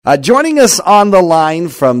Joining us on the line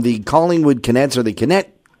from the Collingwood Kinettes, or the Kinette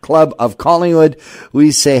Club of Collingwood, we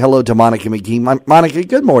say hello to Monika McKean. Monika,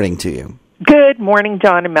 good morning to you. Good morning,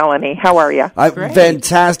 John and Melanie. How are you?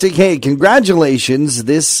 Fantastic. Hey, congratulations.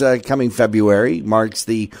 This coming February marks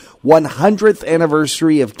the 100th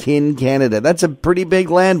anniversary of Kin Canada. That's a pretty big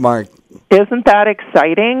landmark. Isn't that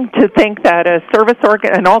exciting to think that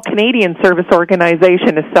an all-Canadian service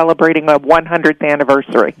organization is celebrating a 100th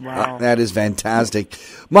anniversary? Wow. That is fantastic.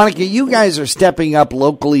 Monika, you guys are stepping up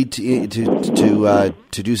locally to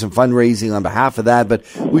do some fundraising on behalf of that, but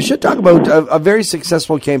we should talk about a very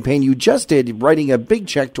successful campaign you just did, writing a big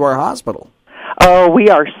check to our hospital. Oh, we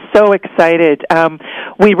are so excited.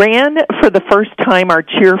 We ran for the first time our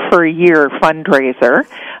Cheer for a Year fundraiser.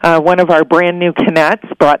 One of our brand new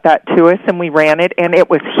Kinettes brought that to us, and we ran it, and it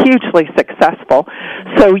was hugely successful.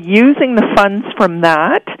 So using the funds from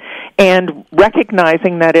that and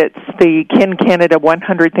recognizing that it's the Kin Canada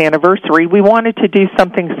 100th anniversary, we wanted to do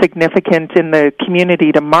something significant in the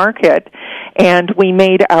community to mark it, and we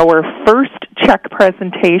made our first check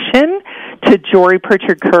presentation to Jory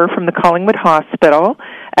Pritchard-Kerr from the Collingwood Hospital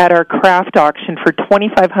at our craft auction for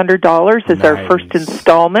 $2,500 as our first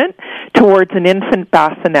installment towards an infant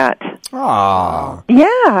bassinet. Aww.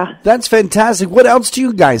 Yeah. That's fantastic. What else do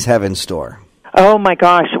you guys have in store? Oh, my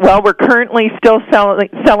gosh. Well, we're currently still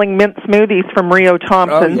selling mint smoothies from Rio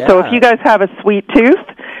Thompson. Oh, yeah. So if you guys have a sweet tooth,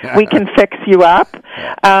 we can fix you up.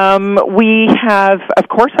 We have, of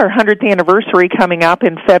course, our 100th anniversary coming up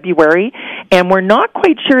in February, and we're not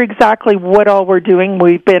quite sure exactly what all we're doing.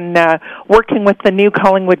 We've been working with the new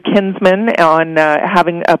Collingwood Kinsmen on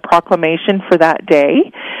having a proclamation for that day.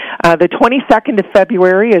 The 22nd of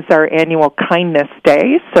February is our annual Kindness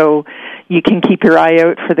Day, so you can keep your eye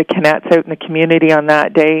out for the Kinettes out in the community on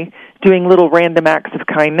that day, doing little random acts of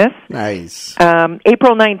kindness. Nice.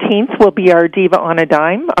 April 19th will be our Diva on a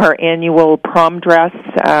Dime, our annual prom dress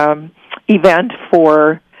event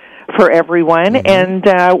for everyone. Mm-hmm.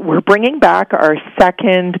 And we're bringing back our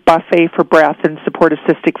second buffet for breath in support of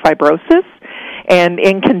cystic fibrosis, and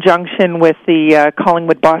in conjunction with the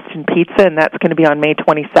Collingwood Boston Pizza, and that's going to be on May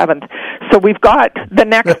 27th. So we've got the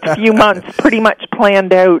next few months pretty much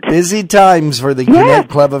planned out. Busy times for the Kinette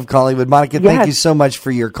Club of Collingwood. Monika, thank you so much for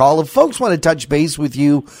your call. If folks want to touch base with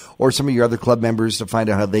you or some of your other club members to find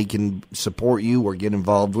out how they can support you or get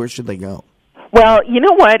involved, where should they go? Well, you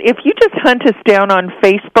know what? If you just hunt us down on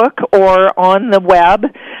Facebook or on the web,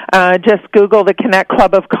 just Google the Kinette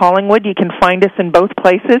Club of Collingwood. You can find us in both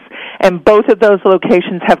places, and both of those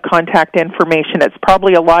locations have contact information. It's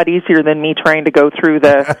probably a lot easier than me trying to go through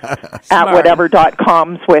the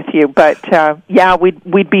 @whatever.coms with you. But,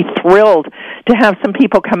 we'd be thrilled to have some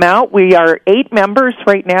people come out. We are 8 members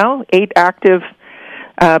right now, 8 active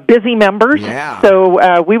busy members,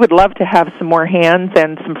 so we would love to have some more hands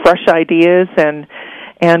and some fresh ideas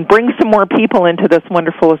and bring some more people into this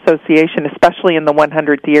wonderful association, especially in the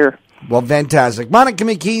 100th year. Well, fantastic. Monika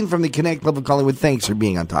McKean from the Kinette Club of Collingwood, thanks for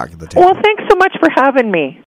being on Talk of the Town. Well, thanks so much for having me.